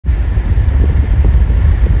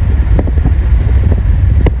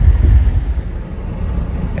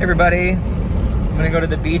everybody. I'm gonna go to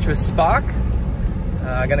the beach with Spock.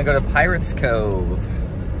 I'm gonna go to Pirates Cove.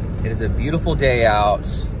 It is a beautiful day out,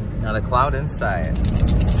 not a cloud in sight.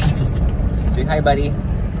 Say hi, buddy.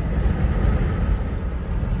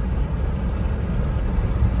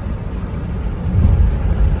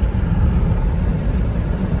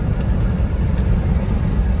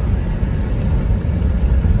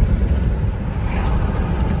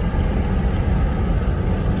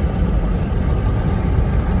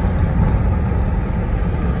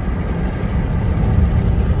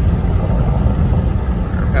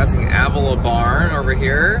 Passing Advisable barn over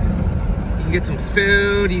here. You can get some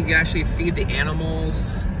food, you can actually feed the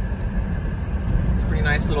animals. It's a pretty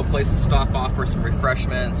nice little place to stop off for some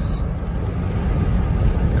refreshments.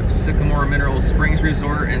 Sycamore Mineral Springs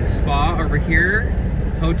Resort and Spa over here.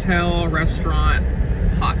 Hotel, restaurant,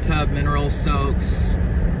 hot tub, mineral soaks,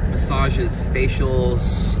 massages,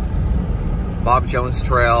 facials. Bob Jones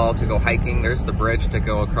Trail to go hiking. There's the bridge to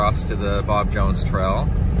go across to the Bob Jones Trail.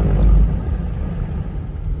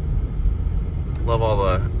 Love all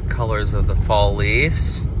the colors of the fall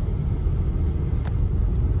leaves.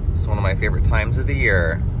 It's one of my favorite times of the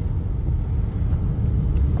year.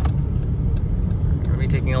 We're gonna be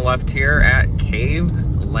taking a left here at Cave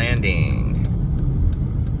Landing.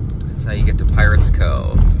 This is how you get to Pirates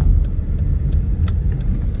Cove.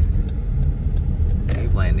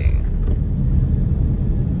 Cave Landing.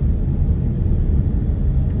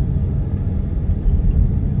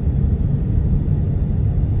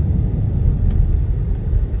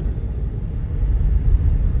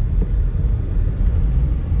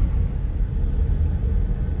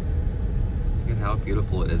 How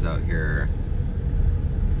beautiful it is out here,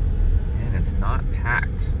 and it's not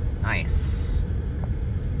packed. Nice.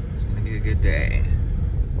 It's gonna be a good day.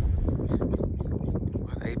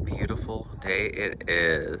 What a beautiful day it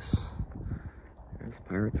is. There's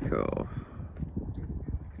Pirates Cove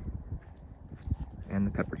and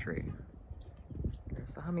the pepper tree.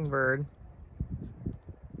 There's the hummingbird.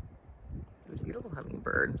 It's a beautiful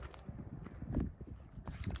hummingbird.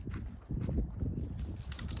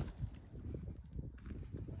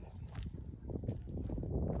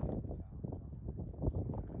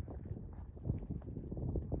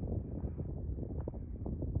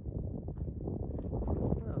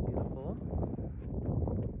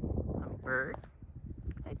 Bird.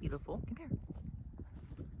 Hi, beautiful. Come here.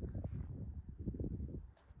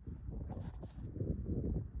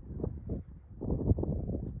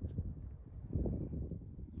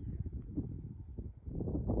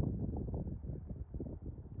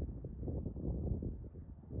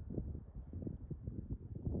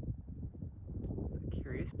 The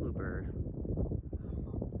curious bluebird.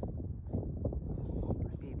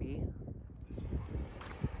 Hi, baby.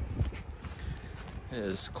 It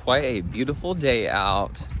is quite a beautiful day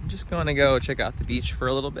out. I'm just going to go check out the beach for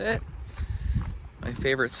a little bit. My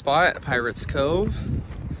favorite spot, Pirates Cove.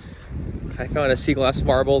 I found a sea glass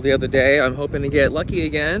marble the other day. I'm hoping to get lucky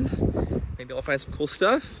again. Maybe I'll find some cool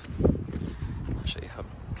stuff. I'll show you how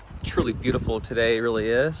truly beautiful today really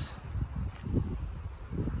is.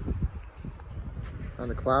 On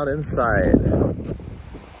the cloud inside.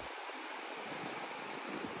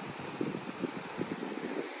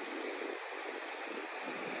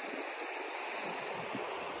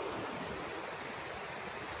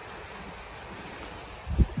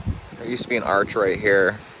 There used to be an arch right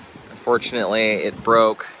here. Unfortunately, it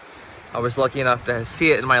broke. I was lucky enough to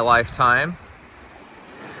see it in my lifetime.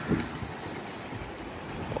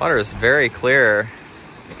 Water is very clear.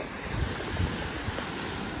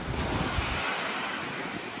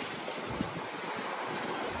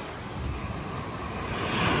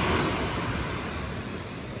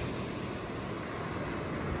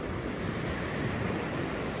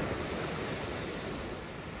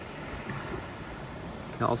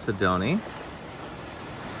 Chalcedony.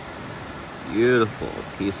 Beautiful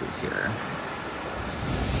pieces here.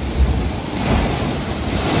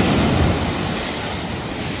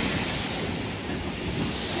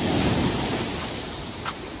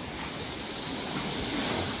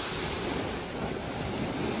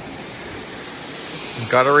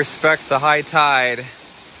 Gotta respect the high tide.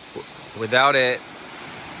 Without it,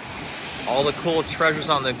 all the cool treasures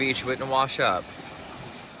on the beach wouldn't wash up.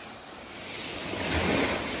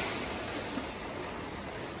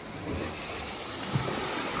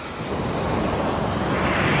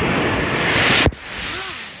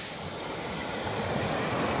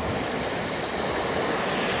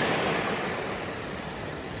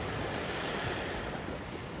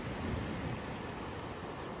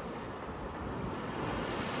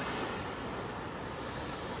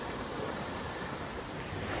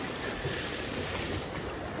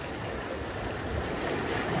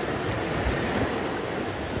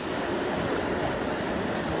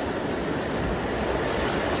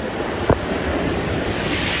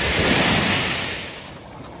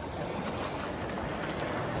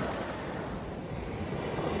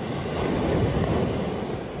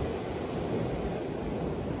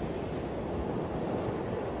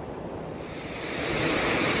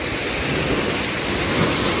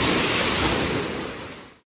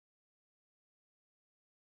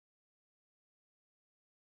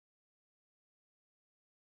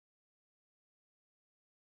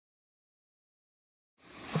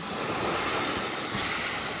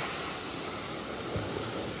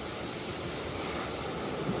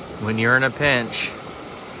 when you're in a pinch.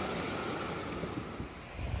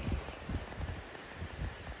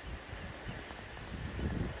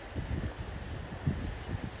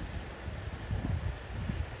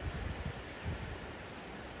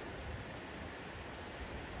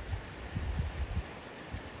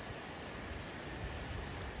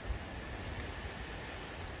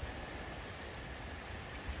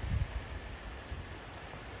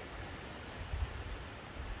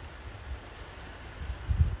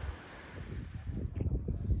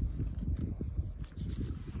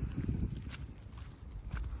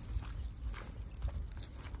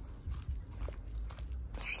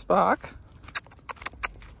 Spock,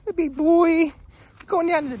 the big boy, going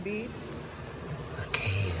down to the beach. A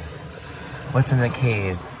cave. What's in the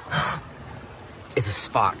cave? It's a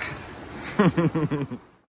Spock.